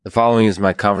The following is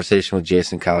my conversation with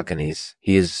Jason Calacanis.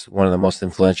 He is one of the most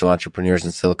influential entrepreneurs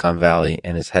in Silicon Valley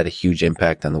and has had a huge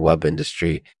impact on the web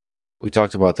industry. We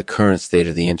talked about the current state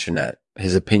of the internet,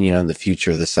 his opinion on the future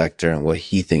of the sector, and what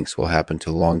he thinks will happen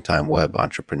to longtime web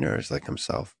entrepreneurs like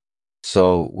himself.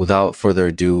 So, without further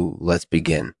ado, let's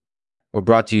begin. We're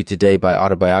brought to you today by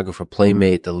Autobiographer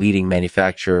Playmate, the leading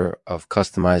manufacturer of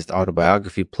customized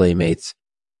autobiography playmates.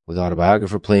 With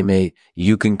Autobiographer Playmate,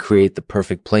 you can create the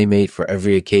perfect playmate for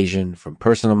every occasion, from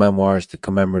personal memoirs to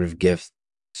commemorative gifts.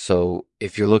 So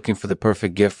if you're looking for the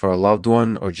perfect gift for a loved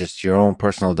one or just your own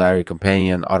personal diary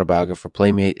companion, Autobiographer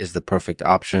Playmate is the perfect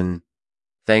option.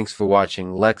 Thanks for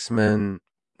watching, Lexman.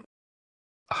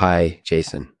 Hi,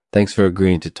 Jason. Thanks for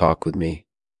agreeing to talk with me.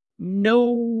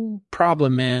 No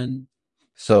problem, man.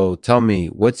 So tell me,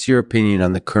 what's your opinion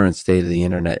on the current state of the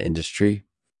internet industry?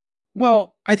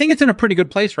 Well, I think it's in a pretty good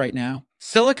place right now.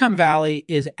 Silicon Valley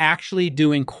is actually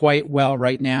doing quite well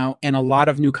right now, and a lot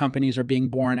of new companies are being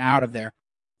born out of there.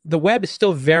 The web is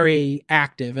still very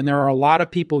active, and there are a lot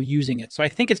of people using it. So I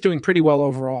think it's doing pretty well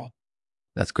overall.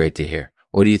 That's great to hear.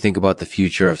 What do you think about the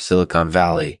future of Silicon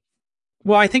Valley?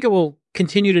 Well, I think it will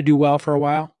continue to do well for a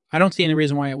while. I don't see any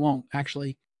reason why it won't,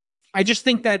 actually. I just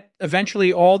think that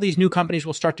eventually all these new companies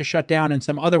will start to shut down and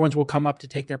some other ones will come up to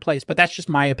take their place. But that's just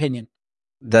my opinion.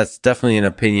 That's definitely an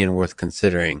opinion worth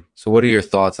considering. So what are your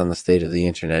thoughts on the state of the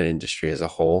internet industry as a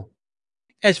whole?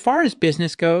 As far as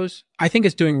business goes, I think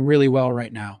it's doing really well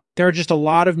right now. There are just a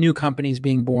lot of new companies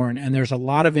being born, and there's a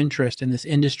lot of interest in this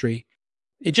industry.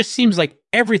 It just seems like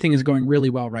everything is going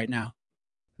really well right now.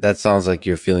 That sounds like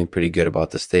you're feeling pretty good about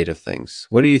the state of things.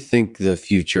 What do you think the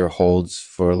future holds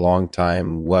for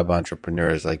longtime web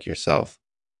entrepreneurs like yourself?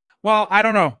 Well, I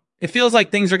don't know. It feels like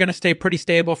things are going to stay pretty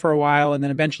stable for a while, and then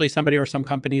eventually somebody or some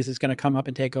companies is going to come up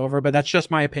and take over, but that's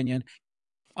just my opinion.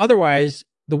 Otherwise,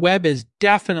 the web is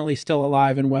definitely still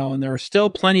alive and well, and there are still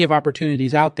plenty of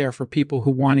opportunities out there for people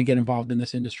who want to get involved in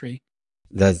this industry.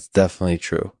 That's definitely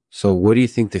true. So what do you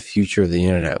think the future of the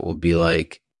internet will be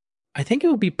like? I think it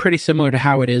will be pretty similar to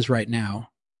how it is right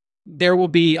now. There will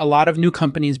be a lot of new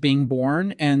companies being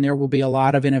born, and there will be a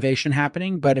lot of innovation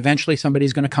happening, but eventually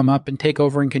somebody's going to come up and take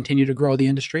over and continue to grow the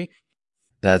industry.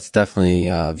 That's definitely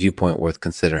a viewpoint worth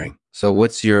considering. So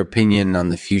what's your opinion on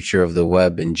the future of the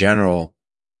web in general?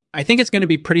 I think it's going to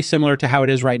be pretty similar to how it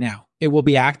is right now. It will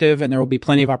be active and there will be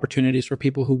plenty of opportunities for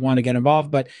people who want to get involved,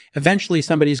 but eventually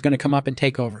somebody's going to come up and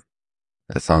take over.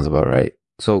 That sounds about right.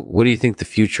 So what do you think the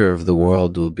future of the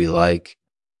world will be like?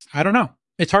 I don't know.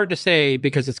 It's hard to say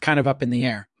because it's kind of up in the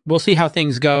air. We'll see how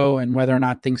things go and whether or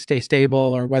not things stay stable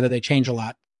or whether they change a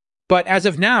lot. But as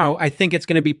of now, I think it's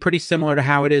going to be pretty similar to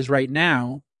how it is right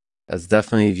now. That's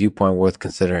definitely a viewpoint worth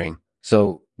considering.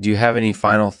 So do you have any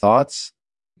final thoughts?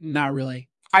 Not really.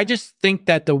 I just think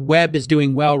that the web is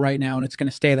doing well right now and it's going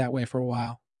to stay that way for a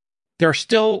while. There are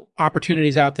still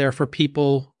opportunities out there for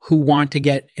people who want to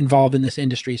get involved in this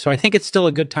industry. So I think it's still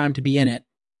a good time to be in it.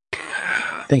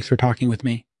 Thanks for talking with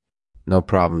me. No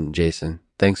problem, Jason.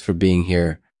 Thanks for being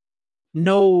here.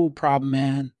 No problem,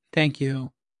 man. Thank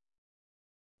you.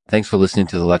 Thanks for listening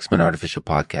to the Lexman Artificial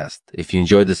Podcast. If you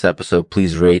enjoyed this episode,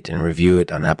 please rate and review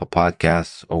it on Apple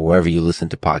Podcasts or wherever you listen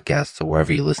to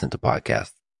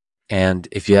podcasts. And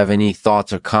if you have any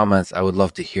thoughts or comments, I would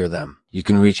love to hear them. You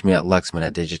can reach me at Lexman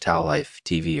at Digital Life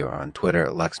TV or on Twitter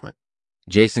at Lexman.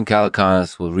 Jason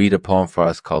Calacanis will read a poem for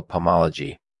us called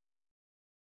Pomology.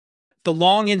 The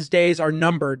Longins days are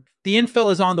numbered. The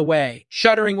infill is on the way.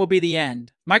 Shuttering will be the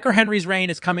end. Micro Henry's reign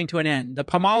is coming to an end. The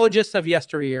pomologists of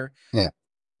yesteryear. Yeah.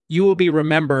 You will be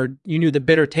remembered. You knew the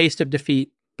bitter taste of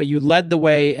defeat, but you led the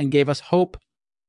way and gave us hope